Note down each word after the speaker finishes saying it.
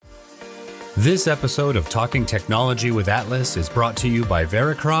This episode of Talking Technology with Atlas is brought to you by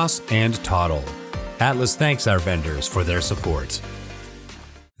Veracross and Toddle. Atlas thanks our vendors for their support.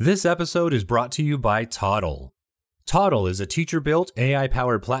 This episode is brought to you by Toddle. Toddle is a teacher-built,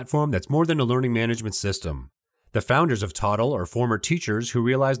 AI-powered platform that's more than a learning management system. The founders of Toddle are former teachers who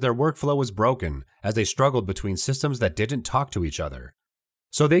realized their workflow was broken as they struggled between systems that didn't talk to each other.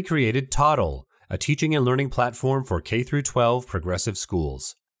 So they created Toddle, a teaching and learning platform for K-12 progressive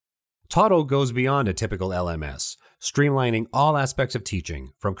schools. Toddle goes beyond a typical LMS, streamlining all aspects of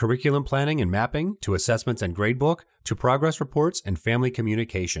teaching, from curriculum planning and mapping to assessments and gradebook to progress reports and family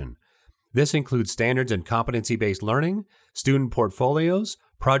communication. This includes standards and competency-based learning, student portfolios,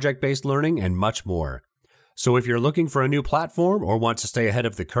 project-based learning, and much more. So if you're looking for a new platform or want to stay ahead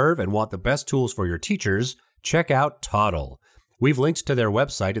of the curve and want the best tools for your teachers, check out Toddle. We've linked to their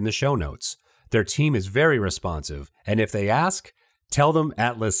website in the show notes. Their team is very responsive, and if they ask, tell them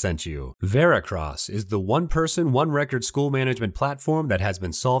Atlas sent you. Veracross is the one-person, one-record school management platform that has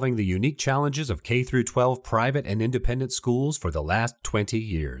been solving the unique challenges of K-12 private and independent schools for the last 20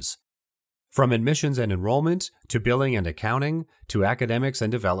 years. From admissions and enrollment, to billing and accounting, to academics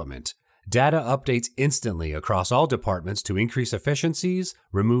and development, data updates instantly across all departments to increase efficiencies,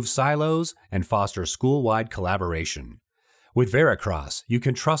 remove silos, and foster school-wide collaboration. With Veracross, you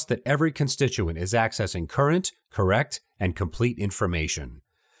can trust that every constituent is accessing current, correct, and complete information.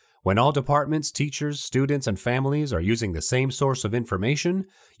 When all departments, teachers, students, and families are using the same source of information,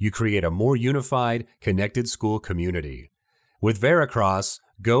 you create a more unified, connected school community. With Veracross,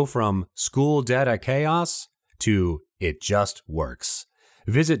 go from school data chaos to it just works.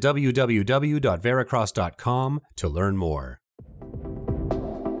 Visit www.veracross.com to learn more.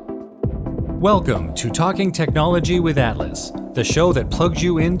 Welcome to Talking Technology with Atlas, the show that plugs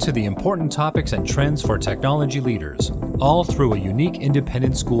you into the important topics and trends for technology leaders, all through a unique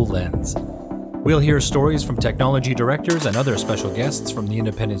independent school lens. We'll hear stories from technology directors and other special guests from the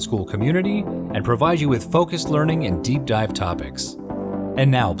independent school community and provide you with focused learning and deep dive topics.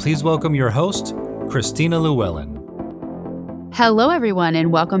 And now, please welcome your host, Christina Llewellyn. Hello, everyone,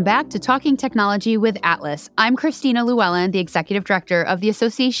 and welcome back to Talking Technology with Atlas. I'm Christina Llewellyn, the Executive Director of the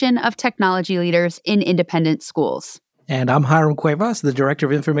Association of Technology Leaders in Independent Schools. And I'm Hiram Cuevas, the Director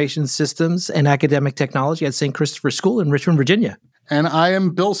of Information Systems and Academic Technology at St. Christopher School in Richmond, Virginia. And I am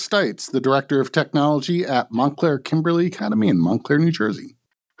Bill Stites, the Director of Technology at Montclair Kimberly Academy in Montclair, New Jersey.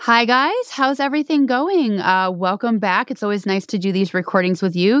 Hi, guys. How's everything going? Welcome back. It's always nice to do these recordings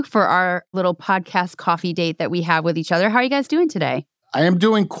with you for our little podcast coffee date that we have with each other. How are you guys doing today? I am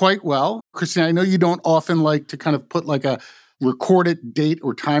doing quite well. Christina, I know you don't often like to kind of put like a recorded date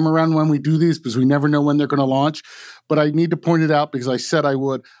or time around when we do these because we never know when they're going to launch. But I need to point it out because I said I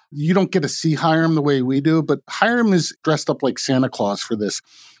would. You don't get to see Hiram the way we do, but Hiram is dressed up like Santa Claus for this,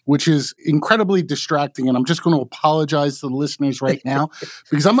 which is incredibly distracting. And I'm just going to apologize to the listeners right now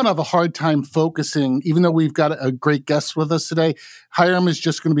because I'm going to have a hard time focusing, even though we've got a great guest with us today. Hiram is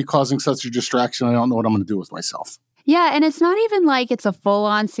just going to be causing such a distraction. I don't know what I'm going to do with myself. Yeah, and it's not even like it's a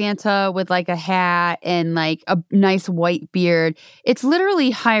full-on Santa with like a hat and like a nice white beard. It's literally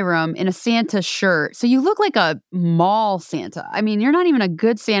Hiram in a Santa shirt. So you look like a mall Santa. I mean, you're not even a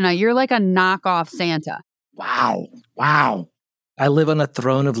good Santa. You're like a knockoff Santa. Wow. I live on a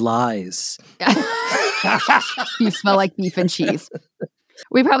throne of lies. You smell like beef and cheese.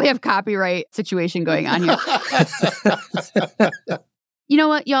 We probably have copyright situation going on here. You know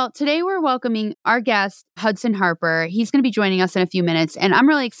what, y'all? Today we're welcoming our guest, Hudson Harper. He's going to be joining us in a few minutes, and I'm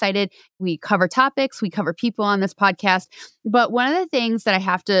really excited. We cover topics, we cover people on this podcast, but one of the things that I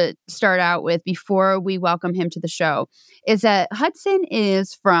have to start out with before we welcome him to the show is that Hudson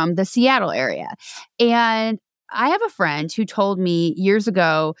is from the Seattle area, and I have a friend who told me years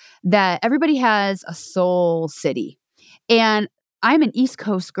ago that everybody has a soul city, and I'm an East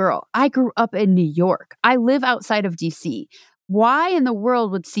Coast girl. I grew up in New York. I live outside of DC. Why in the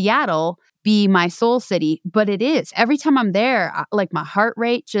world would Seattle be my soul city? But it is. Every time I'm there, like my heart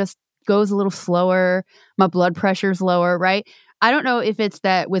rate just goes a little slower. My blood pressure's lower, right? I don't know if it's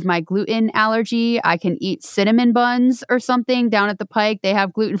that with my gluten allergy, I can eat cinnamon buns or something. Down at the Pike, they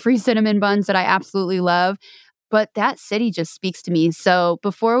have gluten-free cinnamon buns that I absolutely love. But that city just speaks to me. So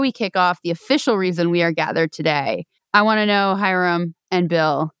before we kick off the official reason we are gathered today, I want to know, Hiram and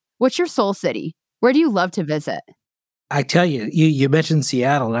Bill, what's your soul city? Where do you love to visit? I tell you, you mentioned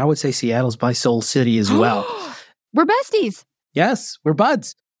Seattle, and I would say Seattle's my soul city as well. We're besties. Yes, we're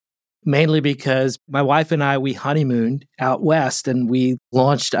buds. Mainly because my wife and I, we honeymooned out west, and we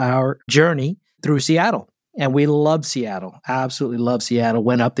launched our journey through Seattle. And we love Seattle, absolutely love Seattle.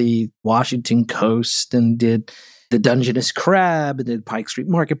 Went up the Washington coast and did the Dungeness Crab, and the Pike Street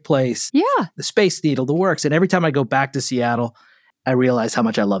Marketplace, Yeah. the Space Needle, the works. And every time I go back to Seattle, I realize how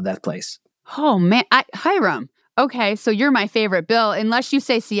much I love that place. Oh, man. Hiram. Okay, so you're my favorite. Bill, unless you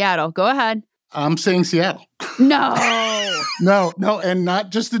say Seattle. Go ahead. I'm saying Seattle. No. No, and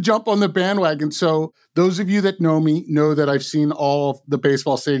not just to jump on the bandwagon. So those of you that know me know that I've seen all of the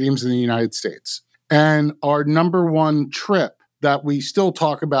baseball stadiums in the United States. And our number one trip that we still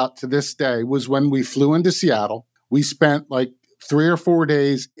talk about to this day was when we flew into Seattle. We spent like 3 or 4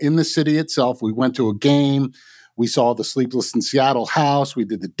 days in the city itself. We went to a game. We saw the Sleepless in Seattle house. We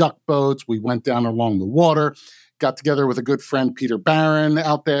did the duck boats. We went down along the water. Got together with a good friend, Peter Barron,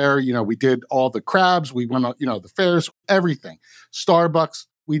 out there. You know, we did all the crabs. We went, the fairs, everything. Starbucks,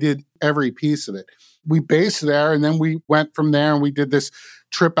 we did every piece of it. We based there, and then we went from there, and we did this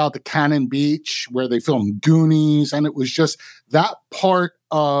trip out to Cannon Beach where they filmed Goonies. And it was just that part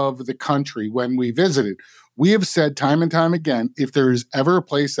of the country when we visited. We have said time and time again, if there is ever a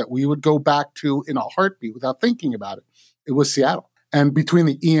place that we would go back to in a heartbeat without thinking about it, it was Seattle. And between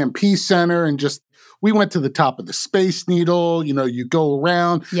the EMP Center and just, we went to the top of the Space Needle, you go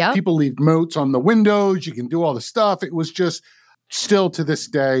around, Yep. People leave notes on the windows, you can do all the stuff. It was just still to this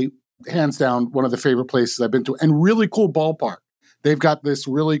day, hands down, one of the favorite places I've been to, and really cool ballpark. They've got this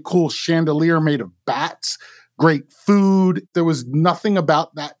really cool chandelier made of bats, great food. There was nothing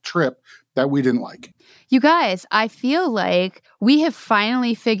about that trip that we didn't like. You guys, I feel like we have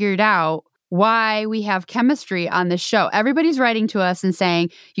finally figured out why we have chemistry on this show. Everybody's writing to us and saying,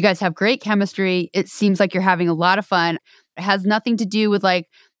 you guys have great chemistry. It seems like you're having a lot of fun. It has nothing to do with like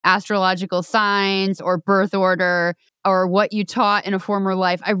astrological signs or birth order or what you taught in a former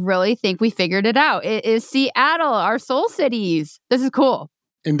life. I really think we figured it out. It is Seattle, our soul cities. This is cool.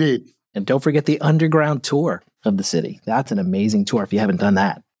 Indeed. And don't forget the underground tour of the city. That's an amazing tour if you haven't done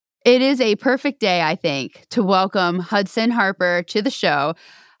that. It is a perfect day, I think, to welcome Hudson Harper to the show.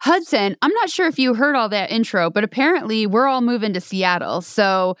 Hudson, I'm not sure if you heard all that intro, but apparently we're all moving to Seattle.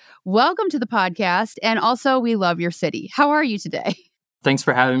 So welcome to the podcast. And also, we love your city. How are you today? Thanks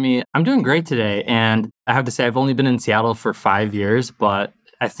for having me. I'm doing great today. And I have to say, I've only been in Seattle for 5 years, but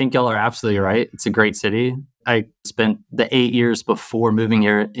I think y'all are absolutely right. It's a great city. I spent the 8 years before moving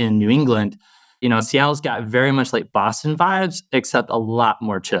here in New England. Seattle's got very much like Boston vibes, except a lot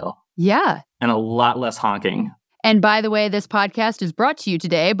more chill. Yeah. And a lot less honking. And by the way, this podcast is brought to you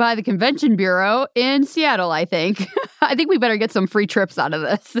today by the Convention Bureau in Seattle, I think. I think we better get some free trips out of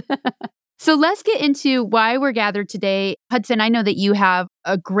this. So let's get into why we're gathered today. Hudson, I know that you have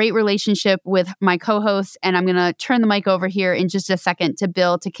a great relationship with my co-host, and I'm going to turn the mic over here in just a second to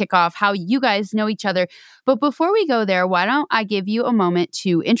Bill to kick off how you guys know each other. But before we go there, why don't I give you a moment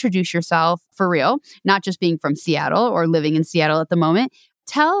to introduce yourself for real, not just being from Seattle or living in Seattle at the moment.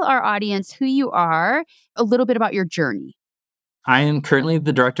 Tell our audience who you are, a little bit about your journey. I am currently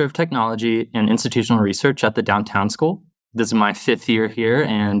the Director of Technology and Institutional Research at the Downtown School. This is my 5th year here,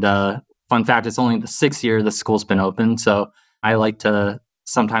 and fun fact, it's only the 6th year the school's been open, so I like to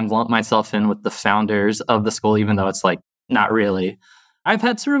sometimes lump myself in with the founders of the school, even though it's like, not really. I've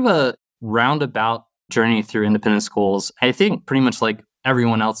had sort of a roundabout journey through independent schools. I think pretty much like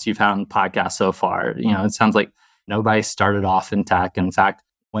everyone else you've had on the podcast so far. It sounds like nobody started off in tech. In fact,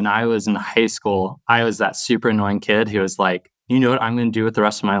 when I was in high school, I was that super annoying kid who was like, you know what I'm going to do with the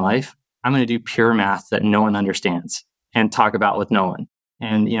rest of my life? I'm going to do pure math that no one understands and talk about with no one.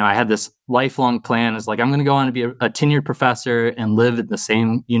 And, I had this lifelong plan. It's like, I'm going to go on to be a tenured professor and live at the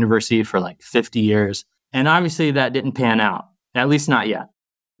same university for like 50 years. And obviously that didn't pan out, at least not yet.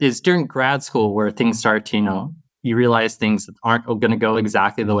 It's during grad school where things start to, you realize things aren't going to go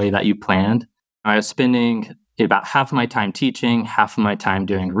exactly the way that you planned. I was spending about half of my time teaching, half of my time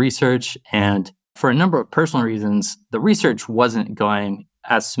doing research. And for a number of personal reasons, the research wasn't going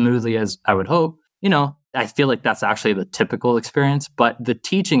as smoothly as I would hope. I feel like that's actually the typical experience, but the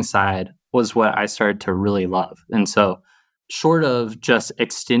teaching side was what I started to really love. And so short of just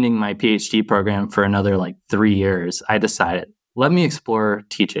extending my PhD program for another 3 years, I decided, let me explore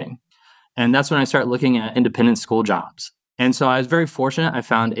teaching. And that's when I started looking at independent school jobs. And so I was very fortunate. I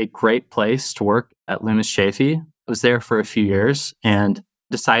found a great place to work at Loomis Chaffee. I was there for a few years and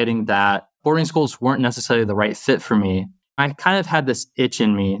deciding that boarding schools weren't necessarily the right fit for me. I kind of had this itch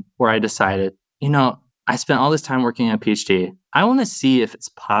in me where I decided, I spent all this time working on a PhD. I want to see if it's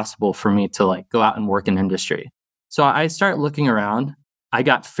possible for me to go out and work in industry. So I started looking around. I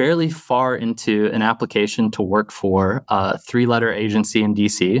got fairly far into an application to work for a 3-letter agency in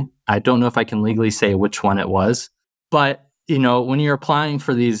DC. I don't know if I can legally say which one it was, but when you're applying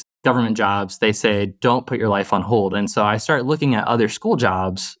for these government jobs, they say, don't put your life on hold. And so I started looking at other school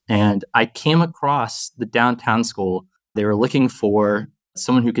jobs and I came across the downtown school. They were looking for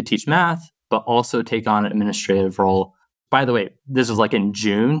someone who could teach math, but also take on an administrative role. By the way, this was like in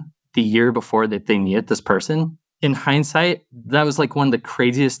June, the year before that they needed this person. In hindsight, that was like one of the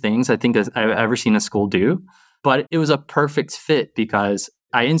craziest things I think I've ever seen a school do. But it was a perfect fit because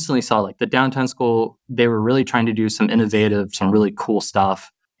I instantly saw like the downtown school, they were really trying to do some innovative, some really cool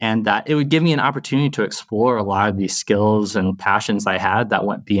stuff. And that it would give me an opportunity to explore a lot of these skills and passions I had that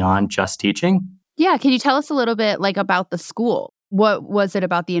went beyond just teaching. Yeah. Can you tell us a little bit like about the school? What was it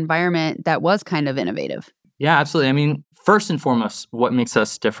about the environment that was kind of innovative? Yeah, absolutely. I mean, first and foremost, what makes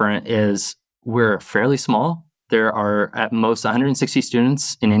us different is we're fairly small. There are at most 160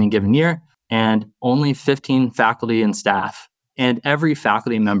 students in any given year and only 15 faculty and staff. And every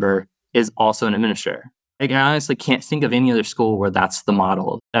faculty member is also an administrator. Like, I honestly can't think of any other school where that's the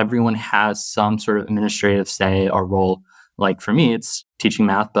model. Everyone has some sort of administrative say or role. Like for me, it's teaching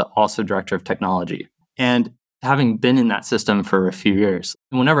math, but also director of technology. And having been in that system for a few years,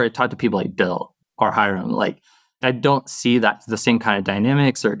 whenever I talk to people like Bill or Hiram, like I don't see that the same kind of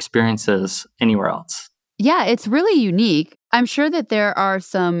dynamics or experiences anywhere else. Yeah, it's really unique. I'm sure that there are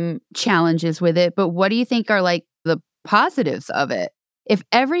some challenges with it, but what do you think are like the positives of it? If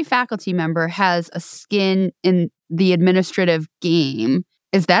every faculty member has a skin in the administrative game,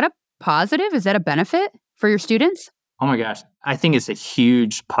 is that a positive? Is that a benefit for your students? Oh my gosh, I think it's a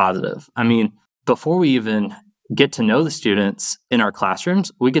huge positive. I mean, before we even get to know the students in our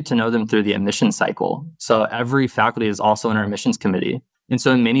classrooms, we get to know them through the admissions cycle. So every faculty is also in our admissions committee. And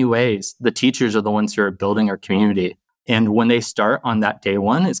so in many ways, the teachers are the ones who are building our community. And when they start on that day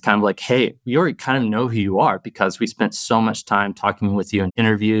one, it's kind of like, hey, we already kind of know who you are because we spent so much time talking with you in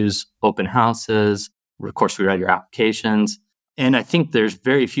interviews, open houses. Of course, we read your applications. And I think there's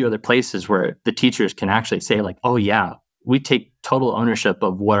very few other places where the teachers can actually say like, oh yeah, we take total ownership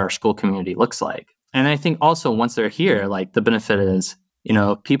of what our school community looks like. And I think also once they're here, like the benefit is,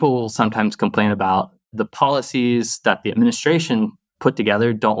 people will sometimes complain about the policies that the administration put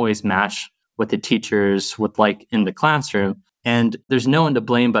together don't always match what the teachers would like in the classroom. And there's no one to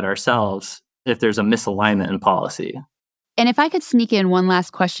blame but ourselves if there's a misalignment in policy. And if I could sneak in one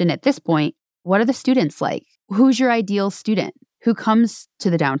last question at this point, what are the students like? Who's your ideal student? Who comes to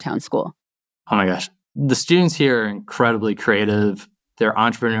the downtown school? Oh my gosh. The students here are incredibly creative. They're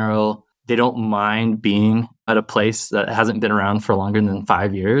entrepreneurial. They don't mind being at a place that hasn't been around for longer than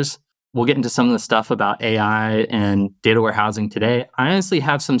 5 years. We'll get into some of the stuff about AI and data warehousing today. I honestly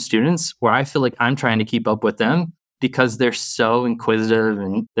have some students where I feel like I'm trying to keep up with them because they're so inquisitive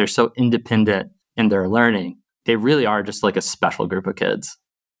and they're so independent in their learning. They really are just like a special group of kids.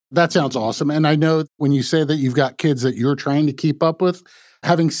 That sounds awesome. And I know when you say that you've got kids that you're trying to keep up with,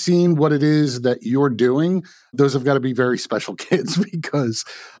 having seen what it is that you're doing, those have got to be very special kids because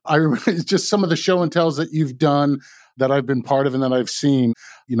I remember it's just some of the show and tells that you've done that I've been part of and that I've seen,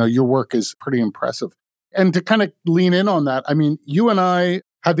 your work is pretty impressive. And to kind of lean in on that, I mean, you and I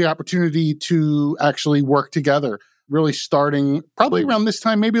had the opportunity to actually work together, really starting probably around this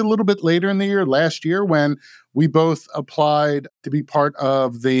time, maybe a little bit later in the year, last year, when we both applied to be part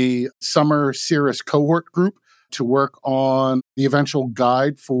of the summer CIRRUS cohort group to work on the eventual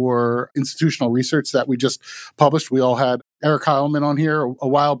guide for institutional research that we just published. We all had Eric Heilman on here a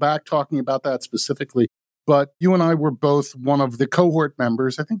while back talking about that specifically. But you and I were both one of the cohort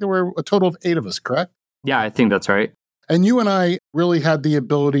members. I think there were a total of 8 of us, correct? Yeah, I think that's right. And you and I really had the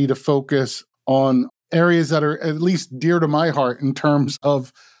ability to focus on areas that are at least dear to my heart in terms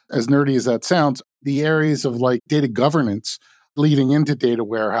of, as nerdy as that sounds, the areas of like data governance leading into data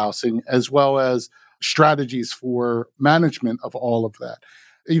warehousing, as well as strategies for management of all of that.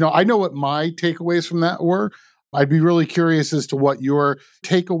 I know what my takeaways from that were. I'd be really curious as to what your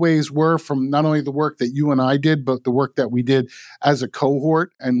takeaways were from not only the work that you and I did, but the work that we did as a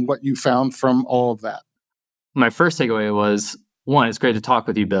cohort and what you found from all of that. My first takeaway was, one, it's great to talk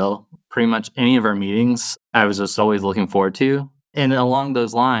with you, Bill. Pretty much any of our meetings, I was just always looking forward to. And along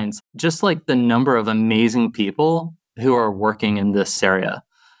those lines, just like the number of amazing people who are working in this area.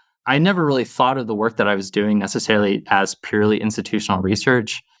 I never really thought of the work that I was doing necessarily as purely institutional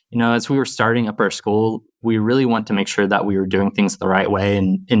research. As we were starting up our school, we really want to make sure that we were doing things the right way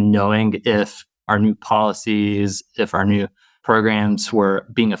and knowing if our new policies, if our new programs were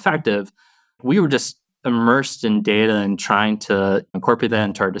being effective. We were just immersed in data and trying to incorporate that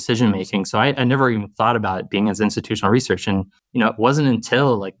into our decision making. So I never even thought about it being as institutional research. And, it wasn't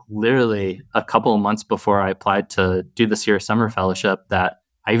until like literally a couple of months before I applied to do the CIRRUS Summer Fellowship that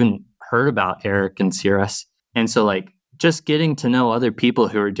I even heard about Eric and CIRRUS. And so like just getting to know other people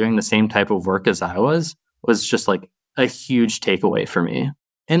who are doing the same type of work as I was just like a huge takeaway for me.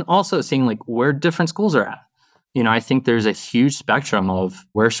 And also seeing like where different schools are at. I think there's a huge spectrum of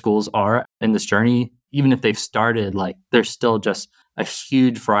where schools are in this journey. Even if they've started, like there's still just a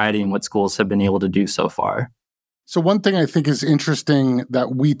huge variety in what schools have been able to do so far. So one thing I think is interesting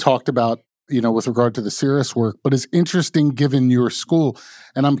that we talked about, with regard to the Cirrus work, but is interesting given your school.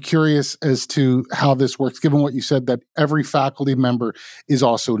 And I'm curious as to how this works, given what you said, that every faculty member is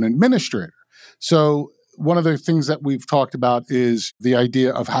also an administrator. So one of the things that we've talked about is the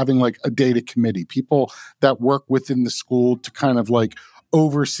idea of having like a data committee, people that work within the school to kind of like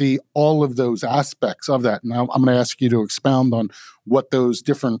oversee all of those aspects of that. Now, I'm going to ask you to expound on what those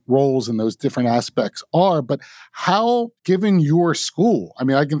different roles and those different aspects are, but how, given your school, I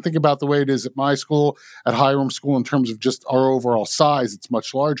mean, I can think about the way it is at my school, at Hiram School, in terms of just our overall size, it's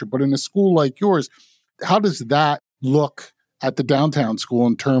much larger, but in a school like yours, how does that look at the downtown school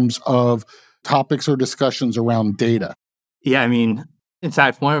in terms of topics or discussions around data? Yeah, I mean, in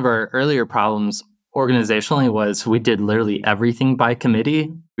fact, one of our earlier problems organizationally was we did literally everything by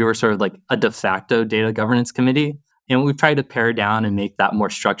committee. We were sort of like a de facto data governance committee. And we've tried to pare down and make that more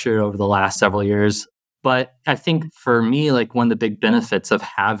structured over the last several years. But I think for me, like one of the big benefits of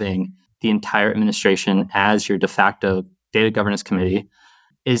having the entire administration as your de facto data governance committee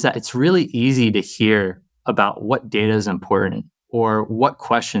is that it's really easy to hear about what data is important or what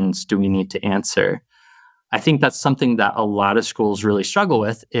questions do we need to answer. I think that's something that a lot of schools really struggle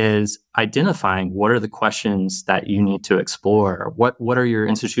with, is identifying what are the questions that you need to explore. What are your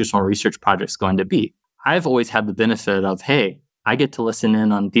institutional research projects going to be? I've always had the benefit of, hey, I get to listen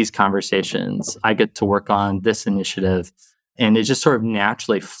in on these conversations. I get to work on this initiative. And it just sort of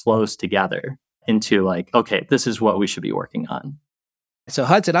naturally flows together into like, okay, this is what we should be working on. So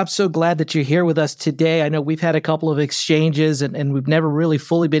Hudson, I'm so glad that you're here with us today. I know we've had a couple of exchanges and we've never really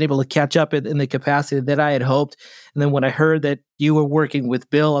fully been able to catch up in the capacity that I had hoped. And then when I heard that you were working with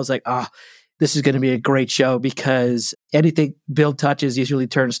Bill, I was like, this is going to be a great show because anything Bill touches usually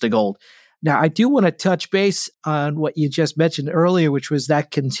turns to gold. Now, I do want to touch base on what you just mentioned earlier, which was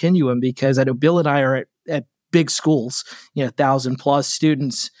that continuum, because I know Bill and I are at big schools, 1,000+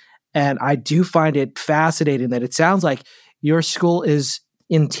 students. And I do find it fascinating that it sounds like your school is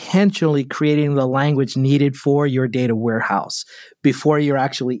intentionally creating the language needed for your data warehouse before you're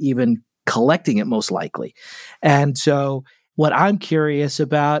actually even collecting it, most likely. And so what I'm curious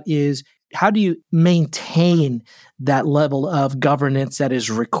about is, how do you maintain that level of governance that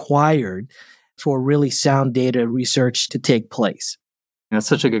is required for really sound data research to take place? That's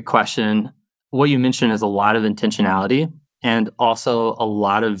such a good question. What you mentioned is a lot of intentionality and also a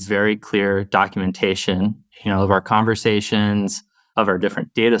lot of very clear documentation, of our conversations, of our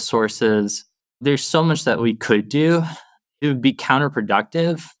different data sources. There's so much that we could do. It would be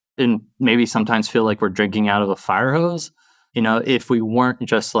counterproductive and maybe sometimes feel like we're drinking out of a fire hose, if we weren't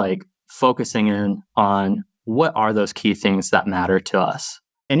just like focusing in on what are those key things that matter to us.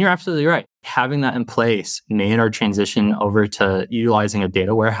 And you're absolutely right. Having that in place made our transition over to utilizing a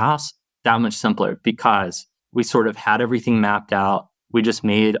data warehouse that much simpler, because we sort of had everything mapped out. We just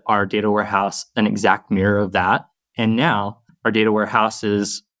made our data warehouse an exact mirror of that. And now our data warehouse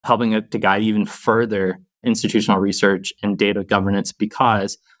is helping it to guide even further institutional research and data governance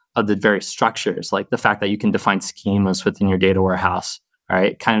because of the various structures, like the fact that you can define schemas within your data warehouse,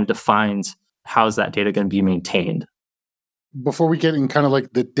 right? It kind of defines how is that data going to be maintained. Before we get in kind of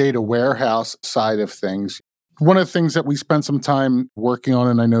like the data warehouse side of things, one of the things that we spent some time working on,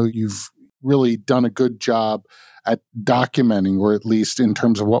 and I know you've really done a good job at documenting, or at least in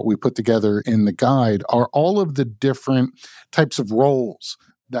terms of what we put together in the guide, are all of the different types of roles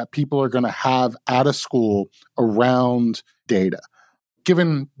that people are going to have at a school around data.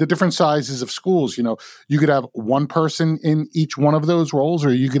 Given the different sizes of schools, you could have one person in each one of those roles,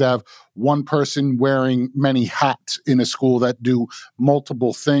 or you could have one person wearing many hats in a school that do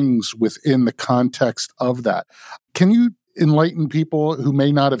multiple things within the context of that. Can you enlighten people who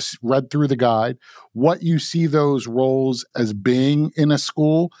may not have read through the guide what you see those roles as being in a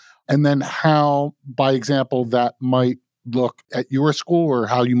school, and then how, by example, that might look at your school or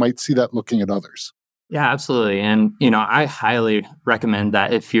how you might see that looking at others? Yeah, absolutely. And, I highly recommend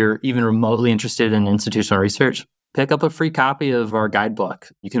that if you're even remotely interested in institutional research, pick up a free copy of our guidebook.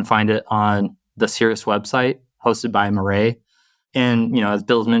 You can find it on the Cirrus website, hosted by Murray. And, as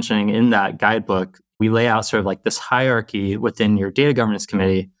Bill's mentioning, in that guidebook, we lay out sort of like this hierarchy within your data governance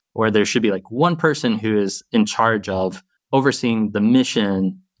committee where there should be like one person who is in charge of overseeing the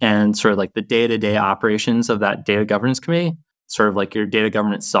mission and sort of like the day-to-day operations of that data governance committee, sort of like your data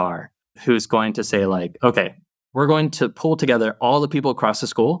governance SAR, who's going to say like, okay, we're going to pull together all the people across the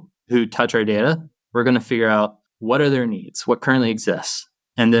school who touch our data. We're going to figure out what are their needs, what currently exists.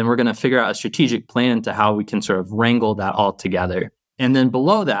 And then we're going to figure out a strategic plan to how we can sort of wrangle that all together. And then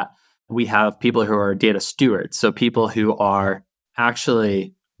below that, we have people who are data stewards. So people who are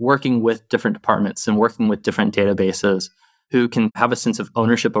actually working with different departments and working with different databases, who can have a sense of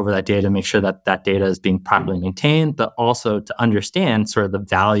ownership over that data, make sure that that data is being properly maintained, but also to understand sort of the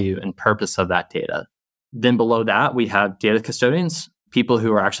value and purpose of that data. Then below that, we have data custodians, people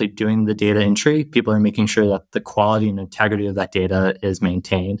who are actually doing the data entry. People are making sure that the quality and integrity of that data is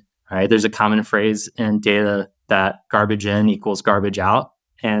maintained. Right? There's a common phrase in data that garbage in equals garbage out.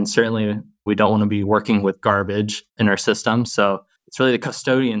 And certainly we don't want to be working with garbage in our system. So it's really the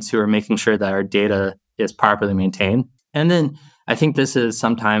custodians who are making sure that our data is properly maintained. And then I think this is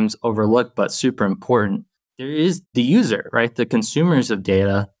sometimes overlooked, but super important. There is the user, right? The consumers of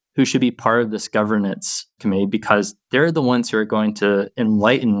data who should be part of this governance committee, because they're the ones who are going to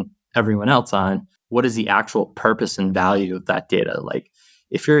enlighten everyone else on what is the actual purpose and value of that data. Like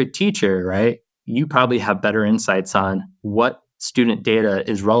if you're a teacher, right, you probably have better insights on what student data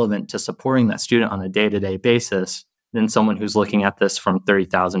is relevant to supporting that student on a day-to-day basis than someone who's looking at this from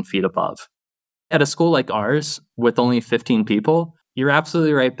 30,000 feet above. At a school like ours, with only 15 people, you're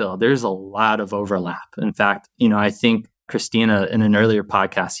absolutely right, Bill. There's a lot of overlap. In fact, I think Christina, in an earlier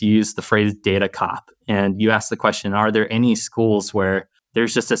podcast, used the phrase data cop. And you asked the question, are there any schools where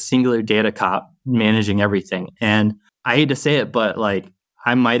there's just a singular data cop managing everything? And I hate to say it, but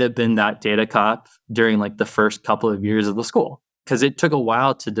I might have been that data cop during the first couple of years of the school, because it took a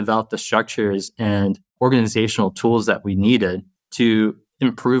while to develop the structures and organizational tools that we needed to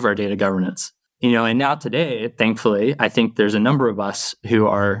improve our data governance. And now today, thankfully, I think there's a number of us who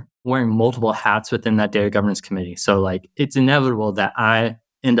are wearing multiple hats within that data governance committee. So it's inevitable that I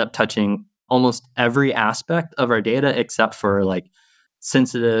end up touching almost every aspect of our data except for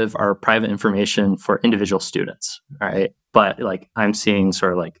sensitive or private information for individual students, right? But I'm seeing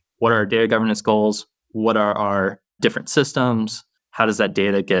sort of what are our data governance goals? What are our different systems? How does that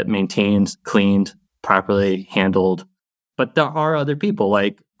data get maintained, cleaned, properly handled? But there are other people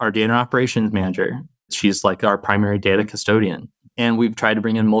like our data operations manager. She's our primary data custodian. And we've tried to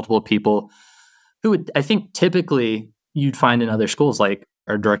bring in multiple people who I think typically you'd find in other schools, like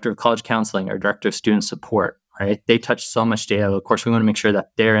our director of college counseling, our director of student support, right? They touch so much data. Of course, we want to make sure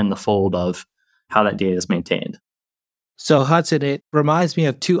that they're in the fold of how that data is maintained. So Hudson, it reminds me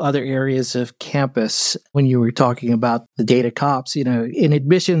of two other areas of campus when you were talking about the data cops. In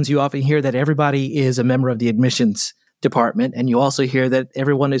admissions, you often hear that everybody is a member of the admissions department, and you also hear that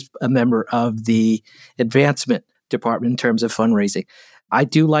everyone is a member of the advancement department in terms of fundraising. I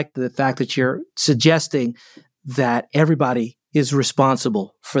do like the fact that you're suggesting that everybody is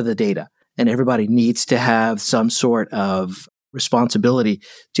responsible for the data and everybody needs to have some sort of responsibility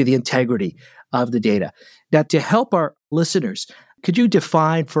to the integrity of the data. Now, to help our listeners, could you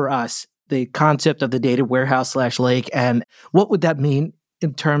define for us the concept of the data warehouse/lake, and what would that mean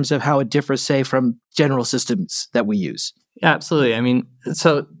in terms of how it differs, say, from general systems that we use? Yeah, absolutely.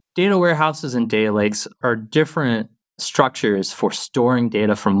 So data warehouses and data lakes are different structures for storing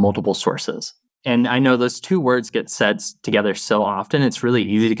data from multiple sources. And I know those two words get said together so often, it's really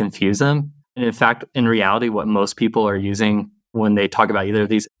easy to confuse them. And in fact, in reality, what most people are using when they talk about either of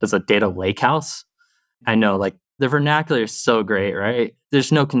these is a data lakehouse. I know the vernacular is so great, right?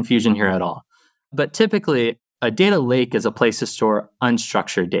 There's no confusion here at all. But typically, a data lake is a place to store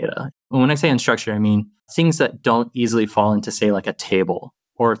unstructured data. And when I say unstructured, I mean things that don't easily fall into, say, a table,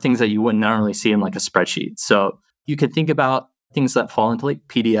 or things that you wouldn't normally see in a spreadsheet. So you could think about things that fall into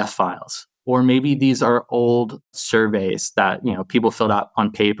PDF files, or maybe these are old surveys that people filled out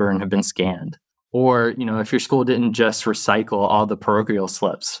on paper and have been scanned. Or if your school didn't just recycle all the parochial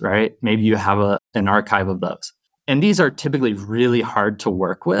slips, right? Maybe you have an archive of those. And these are typically really hard to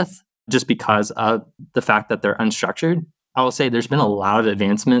work with just because of the fact that they're unstructured. I will say there's been a lot of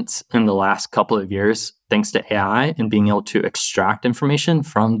advancements in the last couple of years, thanks to AI and being able to extract information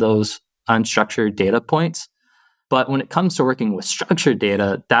from those unstructured data points. But when it comes to working with structured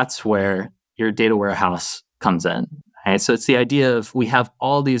data, that's where your data warehouse comes in. Right? So it's the idea of we have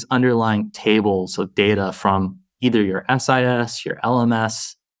all these underlying tables of data from either your SIS, your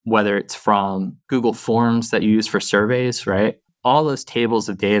LMS, whether it's from Google Forms that you use for surveys, right? All those tables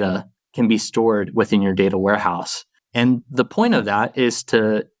of data can be stored within your data warehouse. And the point of that is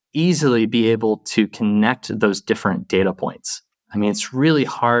to easily be able to connect those different data points. It's really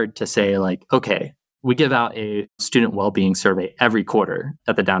hard to say okay, we give out a student well-being survey every quarter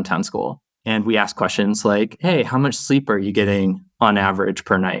at the downtown school. And we ask questions like, hey, how much sleep are you getting on average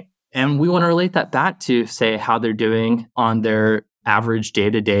per night? And we want to relate that back to, say, how they're doing on their average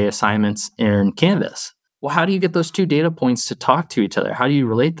day-to-day assignments in Canvas. Well, how do you get those two data points to talk to each other? How do you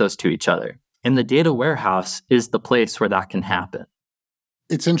relate those to each other? And the data warehouse is the place where that can happen.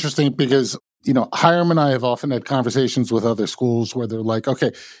 It's interesting because, Hiram and I have often had conversations with other schools where they're like,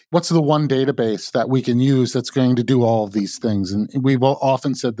 okay, what's the one database that we can use that's going to do all of these things? And we've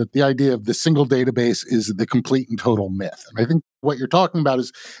often said that the idea of the single database is the complete and total myth. And I think what you're talking about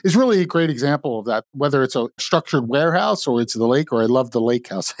is really a great example of that, whether it's a structured warehouse or it's the lake, or I love the lake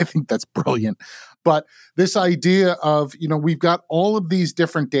house. I think that's brilliant. But this idea of, we've got all of these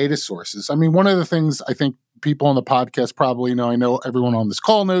different data sources. I mean, one of the things I think people on the podcast probably know, I know everyone on this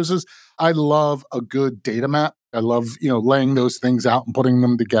call knows, is I love a good data map. I love, laying those things out and putting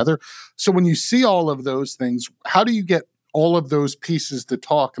them together. So when you see all of those things, how do you get all of those pieces to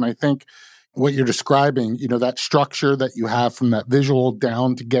talk? And I think what you're describing, that structure that you have from that visual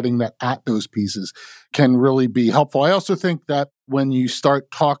down to getting that at those pieces can really be helpful. I also think that when you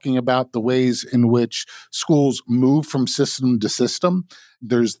start talking about the ways in which schools move from system to system,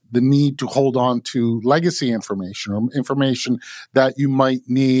 there's the need to hold on to legacy information or information that you might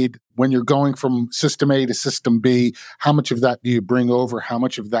need when you're going from system A to system B. How much of that do you bring over? How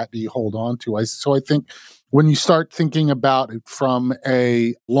much of that do you hold on to? So I think when you start thinking about it from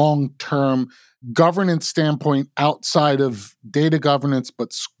a long-term governance standpoint outside of data governance,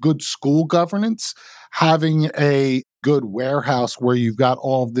 but good school governance, having a good warehouse where you've got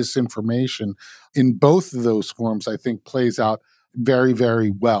all of this information in both of those forms, I think plays out very,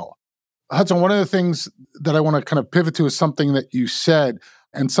 very well. Hudson, one of the things that I want to kind of pivot to is something that you said,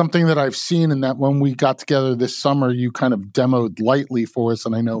 and something that I've seen in that when we got together this summer, you kind of demoed lightly for us,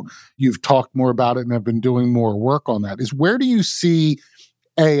 and I know you've talked more about it and have been doing more work on that, is where do you see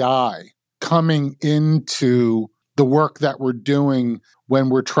AI coming into the work that we're doing when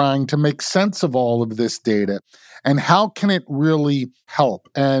we're trying to make sense of all of this data? And how can it really help?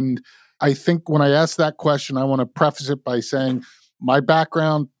 And I think when I ask that question, I want to preface it by saying my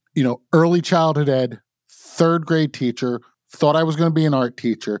background, early childhood ed, third grade teacher, thought I was going to be an art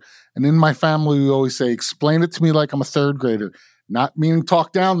teacher. And in my family, we always say, explain it to me like I'm a third grader, not meaning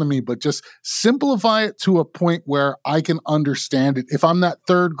talk down to me, but just simplify it to a point where I can understand it. If I'm that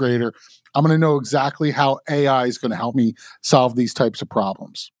third grader, I'm going to know exactly how AI is going to help me solve these types of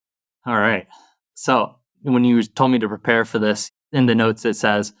problems. All right. So when you told me to prepare for this, in the notes it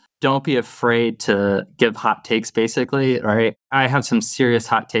says, don't be afraid to give hot takes, basically, right? I have some serious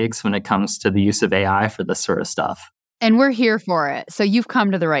hot takes when it comes to the use of AI for this sort of stuff. And we're here for it. So you've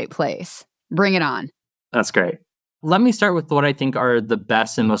come to the right place. Bring it on. That's great. Let me start with what I think are the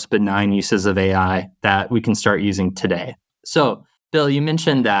best and most benign uses of AI that we can start using today. So, Bill, you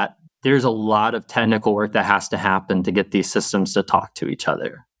mentioned that there's a lot of technical work that has to happen to get these systems to talk to each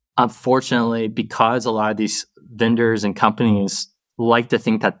other. Unfortunately, because a lot of these vendors and companies like to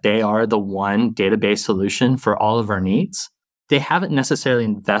think that they are the one database solution for all of our needs, they haven't necessarily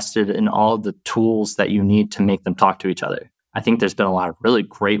invested in all of the tools that you need to make them talk to each other. I think there's been a lot of really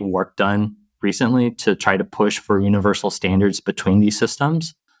great work done recently to try to push for universal standards between these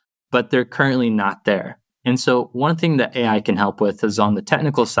systems, but they're currently not there. And so one thing that AI can help with is on the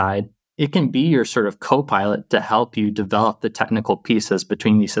technical side, it can be your sort of co-pilot to help you develop the technical pieces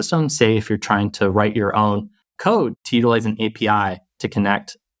between these systems. Say if you're trying to write your own code to utilize an API to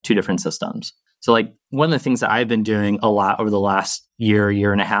connect two different systems. So like one of the things that I've been doing a lot over the last year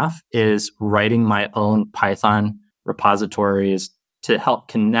and a half is writing my own Python repositories to help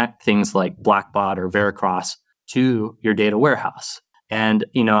connect things like Blackbaud or Veracross to your data warehouse. And,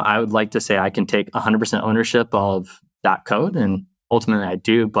 I would like to say I can take 100% ownership of that code, and ultimately I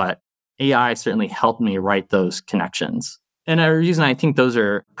do, but AI certainly helped me write those connections. And the reason I think those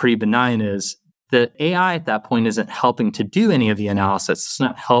are pretty benign is the AI at that point isn't helping to do any of the analysis. It's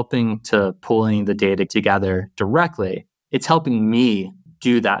not helping to pulling the data together directly. It's helping me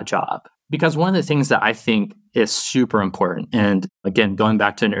do that job. Because one of the things that I think is super important, and again, going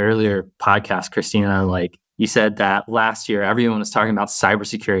back to an earlier podcast, Christina, like you said that last year, everyone was talking about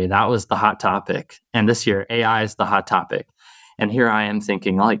cybersecurity. That was the hot topic. And this year, AI is the hot topic. And here I am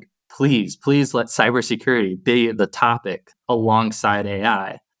thinking, like, please let cybersecurity be the topic alongside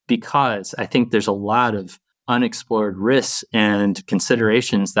AI. Because I think there's a lot of unexplored risks and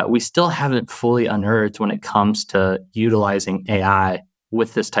considerations that we still haven't fully unearthed when it comes to utilizing AI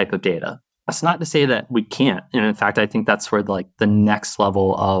with this type of data. That's not to say that we can't. And in fact, I think that's where the next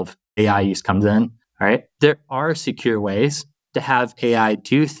level of AI use comes in, right? There are secure ways to have AI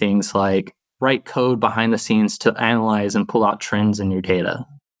do things like write code behind the scenes to analyze and pull out trends in your data.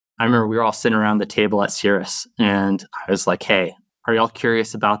 I remember we were all sitting around the table at Cirrus, and I was like, hey, are y'all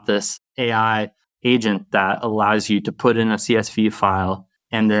curious about this AI agent that allows you to put in a CSV file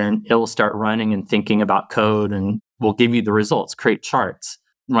and then it will start running and thinking about code and will give you the results, create charts,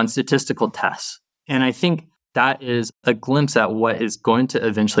 run statistical tests. And I think that is a glimpse at what is going to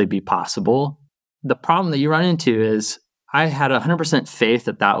eventually be possible. The problem that you run into is I had 100% faith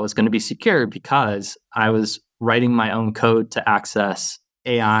that that was going to be secure because I was writing my own code to access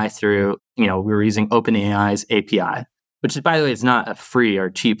AI through, we were using OpenAI's API, which, by the way, is not a free or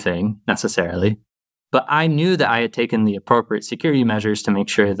cheap thing necessarily. But I knew that I had taken the appropriate security measures to make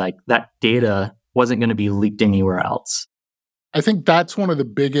sure that data wasn't going to be leaked anywhere else. I think that's one of the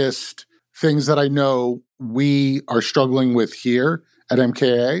biggest things that I know we are struggling with here at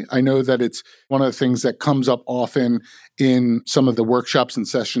MKA. I know that it's one of the things that comes up often in some of the workshops and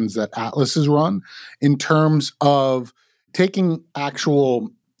sessions that Atlas has run in terms of taking actual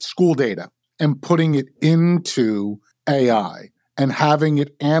school data and putting it into AI and having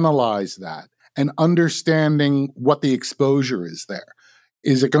it analyze that and understanding what the exposure is there.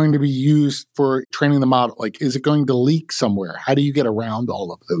 Is it going to be used for training the model? Is it going to leak somewhere? How do you get around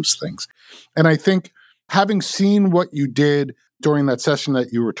all of those things? And I think having seen what you did during that session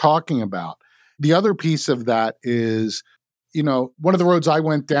that you were talking about, the other piece of that is, one of the roads I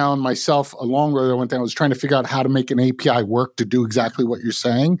went down myself, a long road I went down, was trying to figure out how to make an API work to do exactly what you're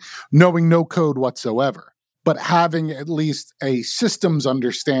saying, knowing no code whatsoever, but having at least a systems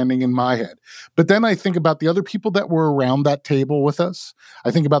understanding in my head. But then I think about the other people that were around that table with us.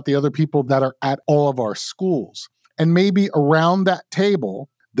 I think about the other people that are at all of our schools. And maybe around that table,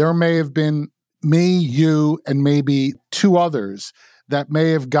 there may have been me, you, and maybe two others that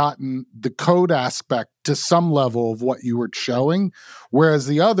may have gotten the code aspect to some level of what you were showing, whereas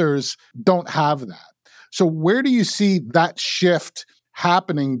the others don't have that. So where do you see that shift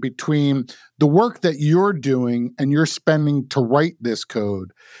happening between the work that you're doing and you're spending to write this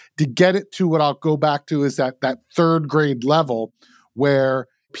code to get it to what I'll go back to is that third grade level where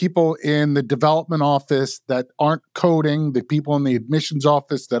people in the development office that aren't coding, the people in the admissions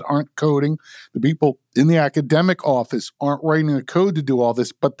office that aren't coding, the people in the academic office aren't writing the code to do all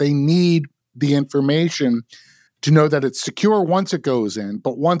this, but they need the information to know that it's secure once it goes in,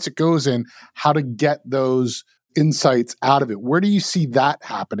 but once it goes in, how to get those insights out of it. Where do you see that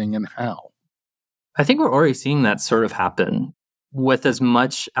happening and how? I think we're already seeing that sort of happen with as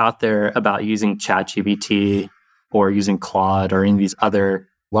much out there about using ChatGPT or using Claude or any of these other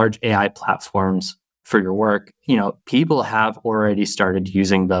large AI platforms for your work. People have already started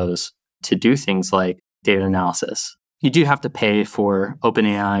using those to do things like data analysis. You do have to pay for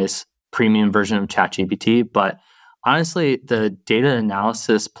OpenAI's premium version of ChatGPT, but honestly, the data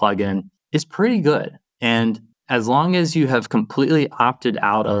analysis plugin is pretty good. And as long as you have completely opted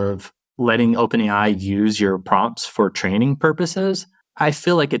out of letting OpenAI use your prompts for training purposes, I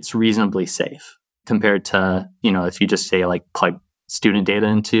feel like it's reasonably safe compared to, if you just say plug student data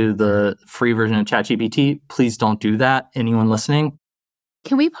into the free version of ChatGPT. Please don't do that, anyone listening.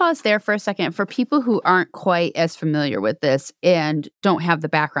 Can we pause there for a second for people who aren't quite as familiar with this and don't have the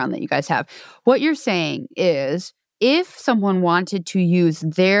background that you guys have? What you're saying is if someone wanted to use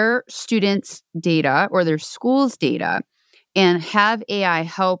their students' data or their school's data and have AI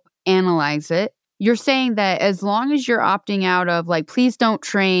help analyze it, you're saying that as long as you're opting out of please don't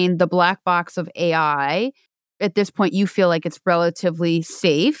train the black box of AI, at this point you feel like it's relatively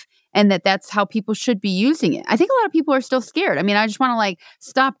safe and that's how people should be using it. I think a lot of people are still scared. I mean, I just want to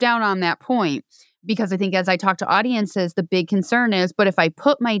stop down on that point because I think as I talk to audiences, the big concern is, but if I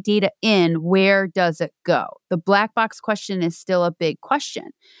put my data in, where does it go? The black box question is still a big question.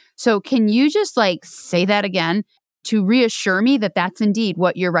 So can you just say that again to reassure me that that's indeed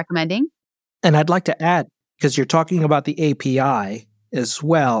what you're recommending? And I'd like to add, because you're talking about the API as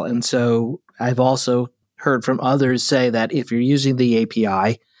well. And so I've also heard from others say that if you're using the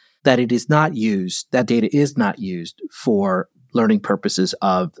API, that it is not used, that data is not used for learning purposes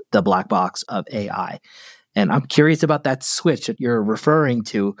of the black box of AI. And I'm curious about that switch that you're referring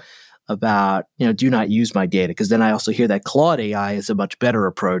to about, do not use my data, because then I also hear that Claude AI is a much better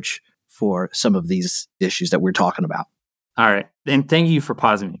approach for some of these issues that we're talking about. All right. And thank you for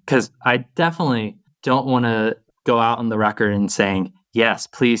pausing me, because I definitely don't want to go out on the record and saying, yes,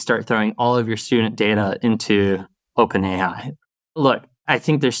 please start throwing all of your student data into OpenAI. Look, I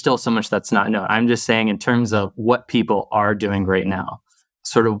think there's still so much that's not known. I'm just saying in terms of what people are doing right now,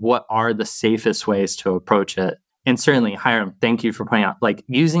 sort of what are the safest ways to approach it. And certainly, Hiram, thank you for pointing out,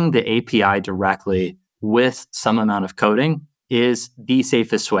 using the API directly with some amount of coding is the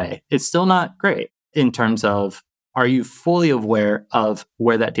safest way. It's still not great in terms of, are you fully aware of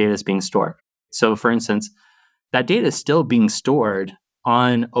where that data is being stored? So for instance, that data is still being stored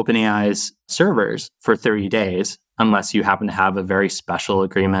on OpenAI's servers for 30 days, unless you happen to have a very special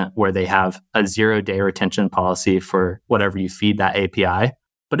agreement where they have a 0-day retention policy for whatever you feed that API.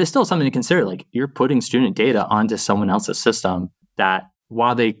 But it's still something to consider. Like, you're putting student data onto someone else's system that,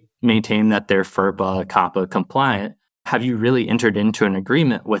 while they maintain that they're FERPA, COPPA compliant, have you really entered into an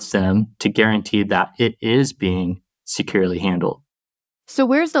agreement with them to guarantee that it is being securely handled? So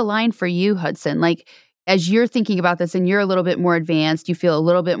where's the line for you, Hudson? Like, as you're thinking about this and you're a little bit more advanced, you feel a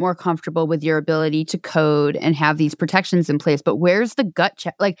little bit more comfortable with your ability to code and have these protections in place. But where's the gut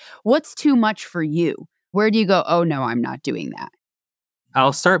check? Like, what's too much for you? Where do you go, oh, no, I'm not doing that?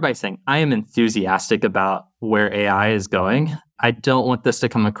 I'll start by saying I am enthusiastic about where AI is going. I don't want this to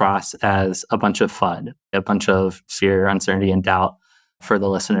come across as a bunch of FUD, a bunch of fear, uncertainty, and doubt for the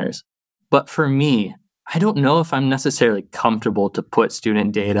listeners. But for me, I don't know if I'm necessarily comfortable to put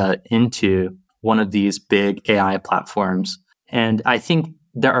student data into one of these big AI platforms. And I think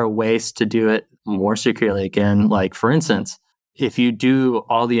there are ways to do it more securely. Again, like, for instance, if you do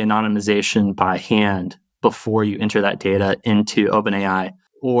all the anonymization by hand before you enter that data into OpenAI,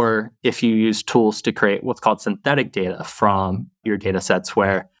 or if you use tools to create what's called synthetic data from your data sets,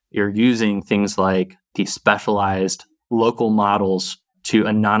 where you're using things like these specialized local models to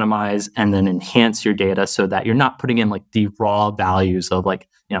anonymize and then enhance your data so that you're not putting in like the raw values of, like,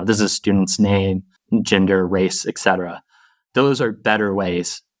 this is a student's name, gender, race, etc. Those are better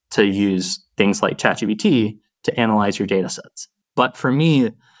ways to use things like ChatGPT to analyze your data sets. But for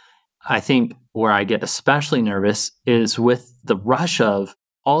me, I think where I get especially nervous is with the rush of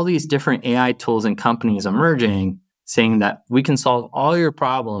all these different AI tools and companies emerging, saying that we can solve all your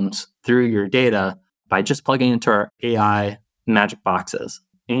problems through your data by just plugging into our AI magic boxes.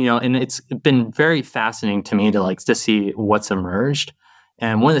 And it's been very fascinating to me to see what's emerged.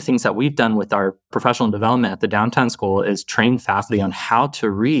 And one of the things that we've done with our professional development at the Downtown School is train faculty on how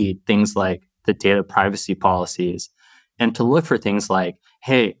to read things like the data privacy policies and to look for things like,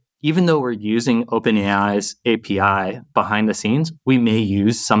 hey, even though we're using OpenAI's API behind the scenes, we may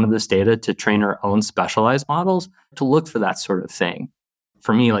use some of this data to train our own specialized models, to look for that sort of thing.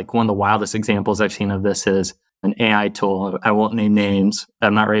 For me, like, one of the wildest examples I've seen of this is an AI tool. I won't name names.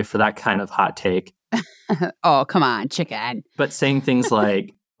 I'm not ready for that kind of hot take. Oh, come on, chicken. But saying things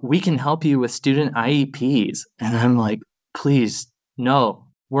like, we can help you with student IEPs. And I'm like, please, no,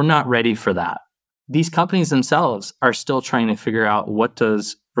 we're not ready for that. These companies themselves are still trying to figure out, what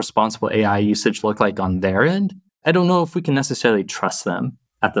does responsible AI usage look like on their end? I don't know if we can necessarily trust them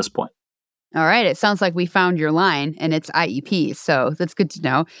at this point. All right. It sounds like we found your line, and it's IEP. So that's good to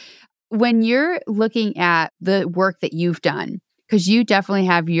know. When you're looking at the work that you've done, because you definitely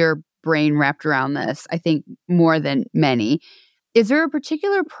have your brain wrapped around this, I think more than many, is there a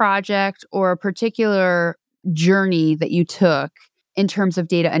particular project or a particular journey that you took in terms of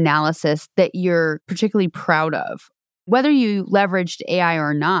data analysis that you're particularly proud of? Whether you leveraged AI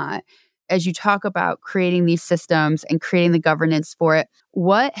or not, as you talk about creating these systems and creating the governance for it,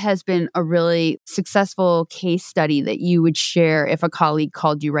 what has been a really successful case study that you would share if a colleague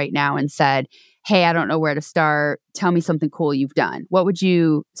called you right now and said, hey, I don't know where to start, tell me something cool you've done? What would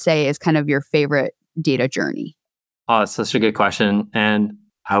you say is kind of your favorite data journey? Oh, it's such a good question. And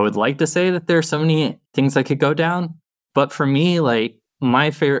I would like to say that there are so many things I could go down. But for me,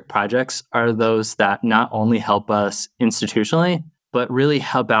 my favorite projects are those that not only help us institutionally, but really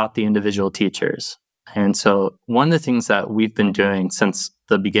help out the individual teachers. And so one of the things that we've been doing since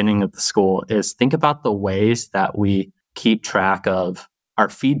the beginning of the school is think about the ways that we keep track of our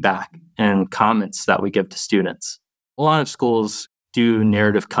feedback and comments that we give to students. A lot of schools do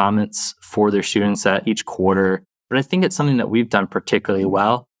narrative comments for their students at each quarter, but I think it's something that we've done particularly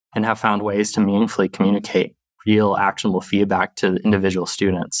well and have found ways to meaningfully communicate real actionable feedback to individual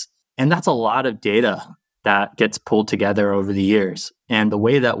students. And that's a lot of data that gets pulled together over the years. And the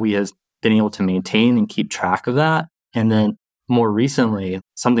way that we have been able to maintain and keep track of that, and then more recently,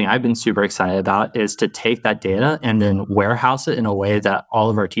 something I've been super excited about is to take that data and then warehouse it in a way that all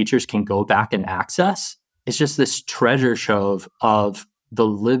of our teachers can go back and access. It's just this treasure trove of the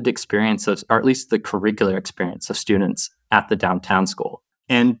lived experience of, or at least the curricular experience of students at the Downtown School.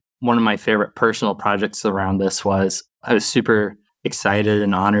 And one of my favorite personal projects around this was I was super excited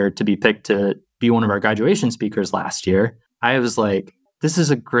and honored to be picked to be one of our graduation speakers last year. I was like, this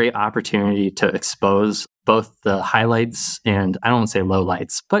is a great opportunity to expose both the highlights and I don't want to say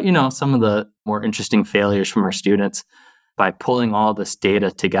lowlights, but some of the more interesting failures from our students by pulling all this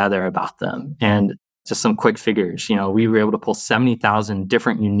data together about them. And just some quick figures, we were able to pull 70,000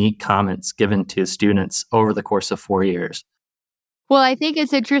 different unique comments given to students over the course of 4 years. Well, I think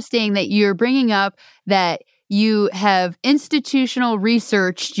it's interesting that you're bringing up that you have institutional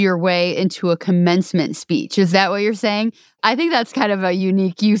researched your way into a commencement speech. Is that what you're saying? I think that's kind of a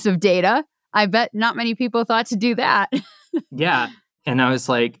unique use of data. I bet not many people thought to do that. Yeah. And I was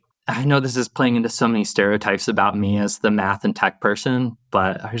like, I know this is playing into so many stereotypes about me as the math and tech person,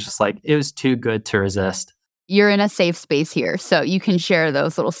 but I was just like, it was too good to resist. You're in a safe space here, so you can share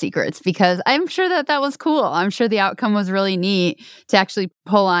those little secrets because I'm sure that was cool. I'm sure the outcome was really neat to actually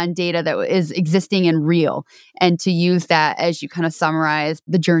pull on data that is existing and real and to use that as you kind of summarize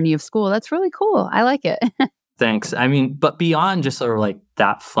the journey of school. That's really cool. I like it. Thanks. I mean, but beyond just sort of like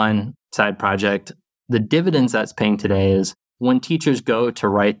that fun side project, the dividends that's paying today is when teachers go to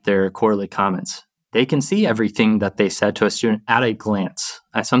write their quarterly comments, they can see everything that they said to a student at a glance.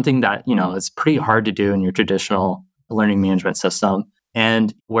 That's something that, is pretty hard to do in your traditional learning management system.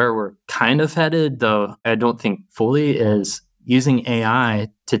 And where we're kind of headed, though I don't think fully, is using AI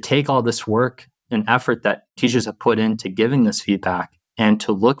to take all this work and effort that teachers have put into giving this feedback and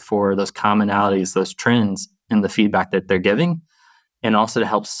to look for those commonalities, those trends in the feedback that they're giving, and also to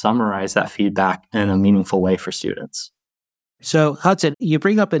help summarize that feedback in a meaningful way for students. So, Hudson, you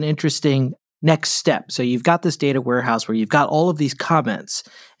bring up an interesting next step. So you've got this data warehouse where you've got all of these comments,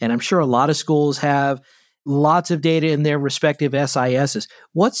 and I'm sure a lot of schools have lots of data in their respective SISs.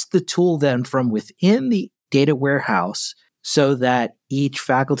 What's the tool then from within the data warehouse so that each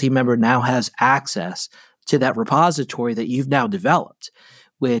faculty member now has access to that repository that you've now developed,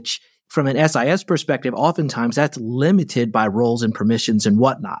 which from an SIS perspective, oftentimes that's limited by roles and permissions and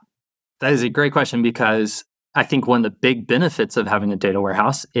whatnot? That is a great question because I think one of the big benefits of having a data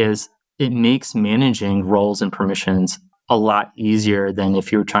warehouse is it makes managing roles and permissions a lot easier than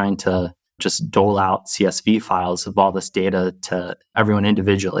if you were trying to just dole out CSV files of all this data to everyone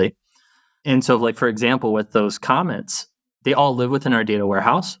individually. And so, like, for example, with those comments, they all live within our data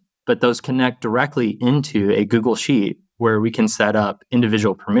warehouse, but those connect directly into a Google Sheet where we can set up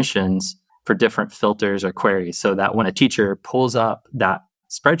individual permissions for different filters or queries so that when a teacher pulls up that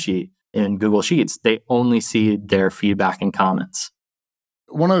spreadsheet in Google Sheets, they only see their feedback and comments.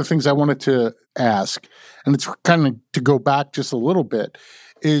 One of the things I wanted to ask, and it's kind of to go back just a little bit,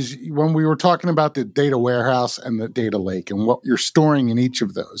 is when we were talking about the data warehouse and the data lake and what you're storing in each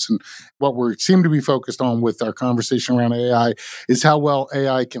of those. And what we seem to be focused on with our conversation around AI is how well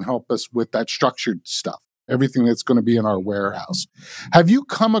AI can help us with that structured stuff, everything that's going to be in our warehouse. Have you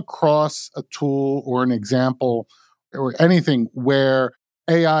come across a tool or an example or anything where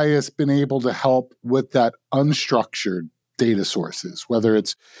AI has been able to help with that unstructured data sources, whether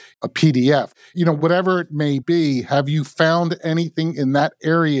it's a PDF, whatever it may be? Have you found anything in that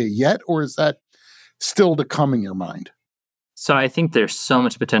area yet, or is that still to come in your mind? So I think there's so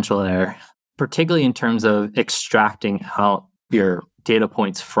much potential there, particularly in terms of extracting out your data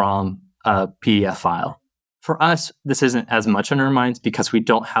points from a PDF file. For us, this isn't as much on our minds because we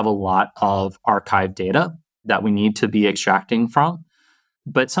don't have a lot of archived data that we need to be extracting from.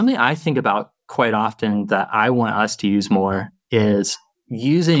 But something I think about quite often that I want us to use more is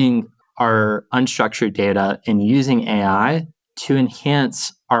using our unstructured data and using AI to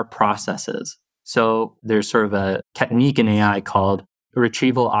enhance our processes. So there's sort of a technique in AI called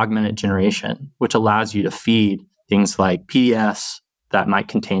retrieval augmented generation, which allows you to feed things like PDFs that might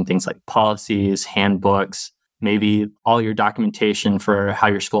contain things like policies, handbooks, maybe all your documentation for how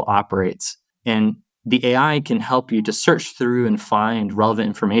your school operates. And the AI can help you to search through and find relevant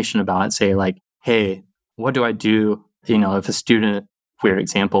information about it. Say like, hey, what do I do? If a student, weird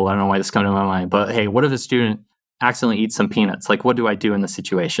example, I don't know why this comes to my mind, but hey, what if a student accidentally eats some peanuts? Like, what do I do in this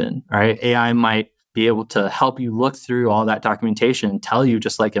situation? Right? AI might be able to help you look through all that documentation, tell you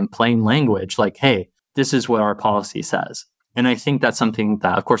just like in plain language, like, hey, this is what our policy says. And I think that's something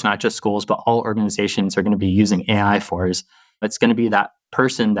that, of course, not just schools, but all organizations are going to be using AI for. Is it's going to be that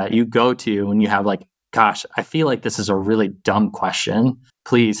person that you go to when you have like, gosh, I feel like this is a really dumb question.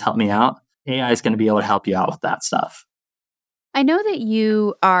 Please help me out. AI is going to be able to help you out with that stuff. I know that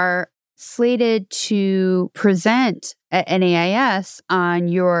you are slated to present at NAIS on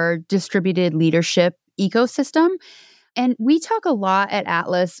your distributed leadership ecosystem. And we talk a lot at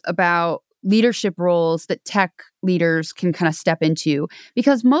Atlas about leadership roles that tech leaders can kind of step into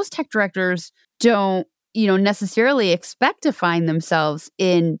because most tech directors don't necessarily expect to find themselves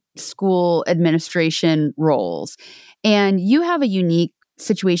in school administration roles. And you have a unique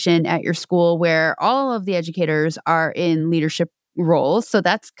situation at your school where all of the educators are in leadership roles. So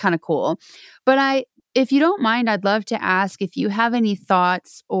that's kind of cool. But if you don't mind, I'd love to ask if you have any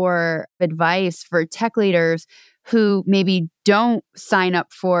thoughts or advice for tech leaders who maybe don't sign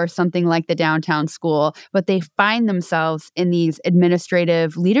up for something like the downtown school, but they find themselves in these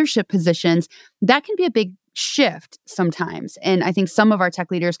administrative leadership positions. That can be a big shift sometimes. And I think some of our tech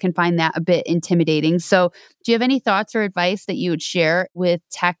leaders can find that a bit intimidating. So do you have any thoughts or advice that you would share with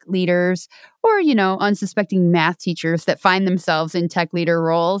tech leaders or, unsuspecting math teachers that find themselves in tech leader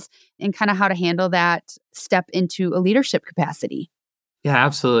roles and kind of how to handle that step into a leadership capacity? Yeah,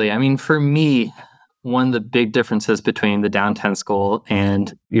 absolutely. I mean, for me, one of the big differences between the downtown school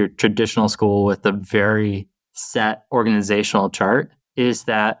and your traditional school with a very set organizational chart is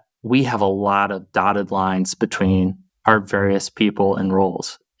that we have a lot of dotted lines between our various people and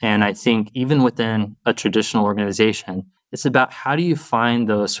roles. And I think even within a traditional organization, it's about how do you find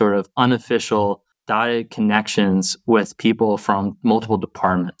those sort of unofficial dotted connections with people from multiple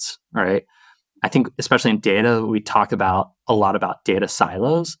departments, right? I think especially in data, we talk about a lot about data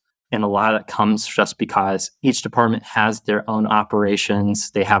silos. And a lot of it comes just because each department has their own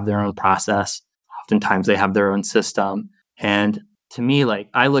operations, they have their own process. Oftentimes they have their own system. And to me,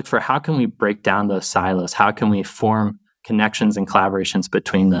 I look for how can we break down those silos? How can we form connections and collaborations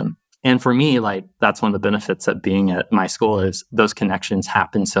between them? And for me, that's one of the benefits of being at my school is those connections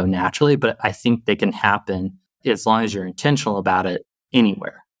happen so naturally, but I think they can happen as long as you're intentional about it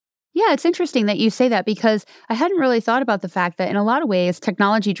anywhere. Yeah, it's interesting that you say that because I hadn't really thought about the fact that in a lot of ways,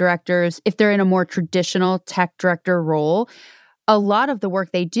 technology directors, if they're in a more traditional tech director role, a lot of the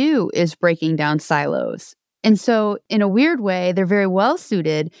work they do is breaking down silos. And so in a weird way, they're very well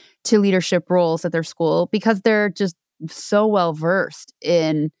suited to leadership roles at their school because they're just so well versed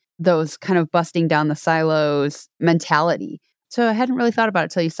in those kind of busting down the silos mentality. So I hadn't really thought about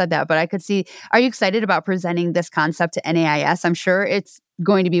it till you said that, but I could see, are you excited about presenting this concept to NAIS? I'm sure it's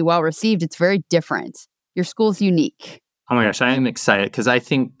going to be well received. It's very different. Your school's unique. Oh my gosh, I am excited because I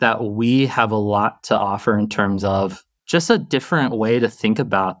think that we have a lot to offer in terms of just a different way to think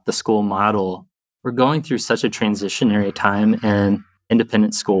about the school model. We're going through such a transitionary time in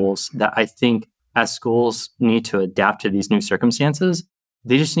independent schools that I think as schools need to adapt to these new circumstances,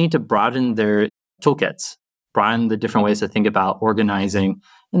 they just need to broaden their toolkits, broaden the different ways to think about organizing,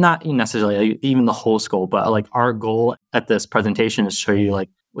 and not necessarily even the whole school, but our goal at this presentation is to show you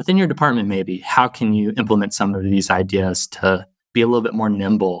within your department, maybe how can you implement some of these ideas to be a little bit more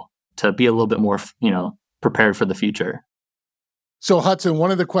nimble, to be a little bit more, prepared for the future. So Hudson,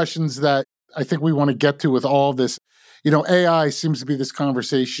 one of the questions that I think we want to get to with all this, AI seems to be this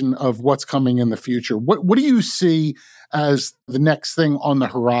conversation of what's coming in the future. What do you see as the next thing on the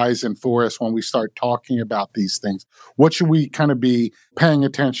horizon for us when we start talking about these things? What should we kind of be paying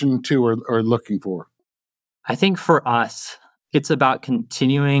attention to or looking for? I think for us, it's about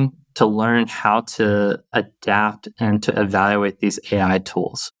continuing to learn how to adapt and to evaluate these AI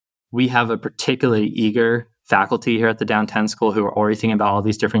tools. We have a particularly eager faculty here at the downtown school who are already thinking about all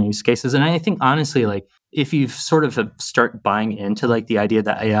these different use cases. And I think honestly, if you sort of start buying into the idea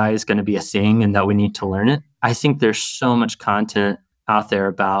that AI is going to be a thing and that we need to learn it, I think there's so much content out there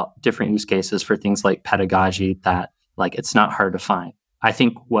about different use cases for things like pedagogy that it's not hard to find. I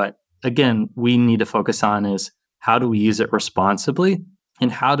think what, again, we need to focus on is how do we use it responsibly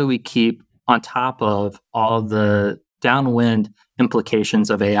and how do we keep on top of all the downwind implications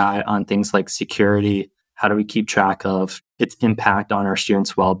of AI on things like security. How do we keep track of its impact on our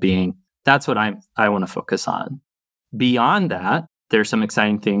students' well-being? That's what I want to focus on. Beyond that, there's some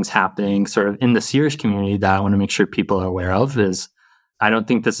exciting things happening sort of in the Cirrus community that I want to make sure people are aware of. I don't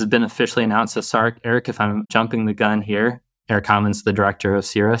think this has been officially announced. So sorry, Eric, if I'm jumping the gun here. Eric Commons, the director of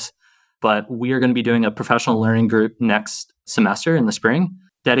Cirrus. But we are going to be doing a professional learning group next semester in the spring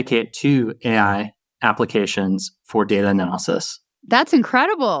dedicated to AI applications for data analysis. That's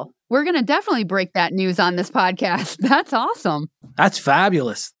incredible. We're going to definitely break that news on this podcast. That's awesome. That's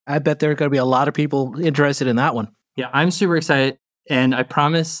fabulous. I bet there are going to be a lot of people interested in that one. Yeah, I'm super excited. And I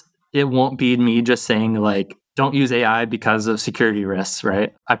promise it won't be me just saying don't use AI because of security risks,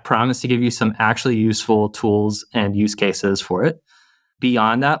 right? I promise to give you some actually useful tools and use cases for it.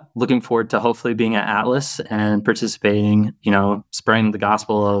 Beyond that, looking forward to hopefully being at Atlas and participating, spreading the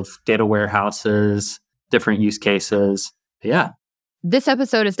gospel of data warehouses, different use cases. Yeah. This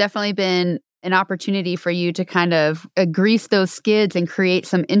episode has definitely been an opportunity for you to kind of grease those skids and create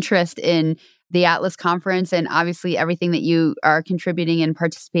some interest in the Atlas conference and obviously everything that you are contributing and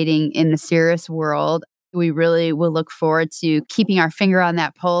participating in the Cirrus world. We really will look forward to keeping our finger on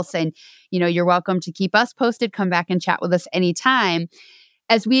that pulse. And, you're welcome to keep us posted. Come back and chat with us anytime.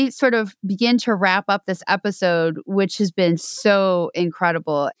 As we sort of begin to wrap up this episode, which has been so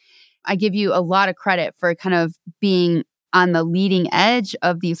incredible, I give you a lot of credit for kind of being on the leading edge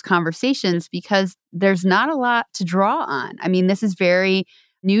of these conversations because there's not a lot to draw on. I mean, this is very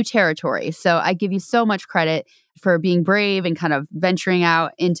new territory. So I give you so much credit for being brave and kind of venturing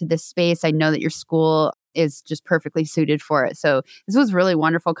out into this space. I know that your school is just perfectly suited for it. So this was really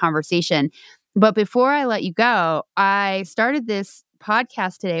wonderful conversation. But before I let you go, I started this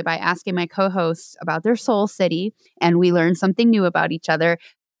podcast today by asking my co-hosts about their soul city, and we learned something new about each other.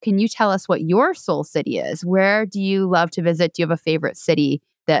 Can you tell us what your soul city is? Where do you love to visit? Do you have a favorite city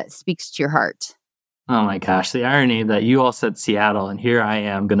that speaks to your heart? Oh my gosh, the irony that you all said Seattle, and here I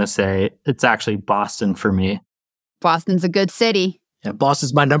am going to say it's actually Boston for me. Boston's a good city. Yeah,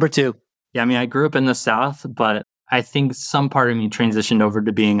 Boston's my number 2. Yeah, I mean, I grew up in the South, but I think some part of me transitioned over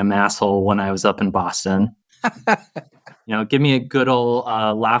to being a masshole when I was up in Boston. Give me a good old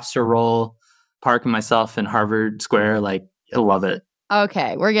lobster roll, parking myself in Harvard Square. Like, I love it.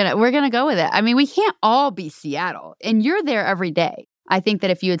 Okay, we're gonna go with it. I mean, we can't all be Seattle, and you're there every day. I think that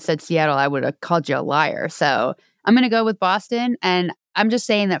if you had said Seattle, I would have called you a liar. So I'm gonna go with Boston, and I'm just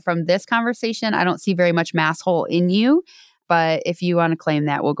saying that from this conversation, I don't see very much masshole in you. But if you want to claim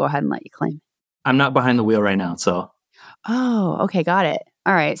that, we'll go ahead and let you claim. I'm not behind the wheel right now, so. Oh, okay, got it.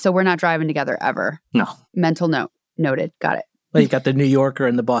 All right, so we're not driving together ever. No. Mental note noted. Got it. Well, you got the New Yorker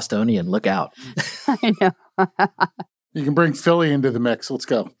and the Bostonian. Look out. I know. You can bring Philly into the mix. Let's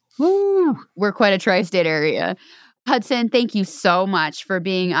go. Woo. We're quite a tri-state area. Hudson, thank you so much for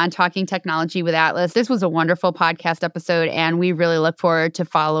being on Talking Technology with Atlas. This was a wonderful podcast episode, and we really look forward to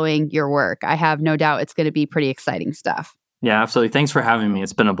following your work. I have no doubt it's going to be pretty exciting stuff. Yeah, absolutely. Thanks for having me.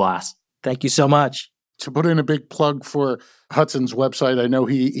 It's been a blast. Thank you so much. To put in a big plug for Hudson's website, I know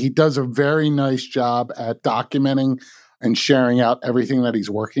he does a very nice job at documenting and sharing out everything that he's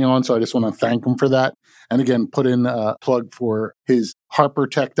working on. So I just want to thank him for that. And again, put in a plug for his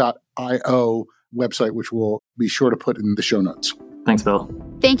harpertech.io website, which we'll be sure to put in the show notes. Thanks, Bill.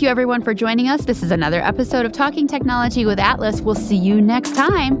 Thank you, everyone, for joining us. This is another episode of Talking Technology with Atlas. We'll see you next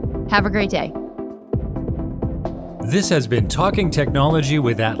time. Have a great day. This has been Talking Technology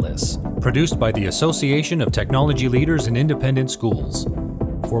with Atlas, produced by the Association of Technology Leaders in Independent Schools.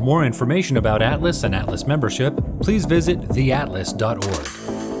 For more information about Atlas and Atlas membership, please visit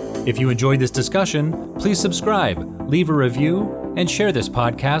theatlas.org. If you enjoyed this discussion, please subscribe, leave a review, and share this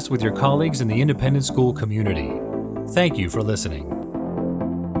podcast with your colleagues in the independent school community. Thank you for listening.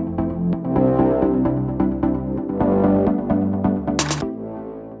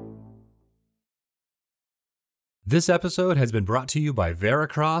 This episode has been brought to you by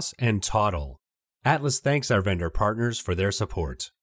Veracross and Toddle. Atlas thanks our vendor partners for their support.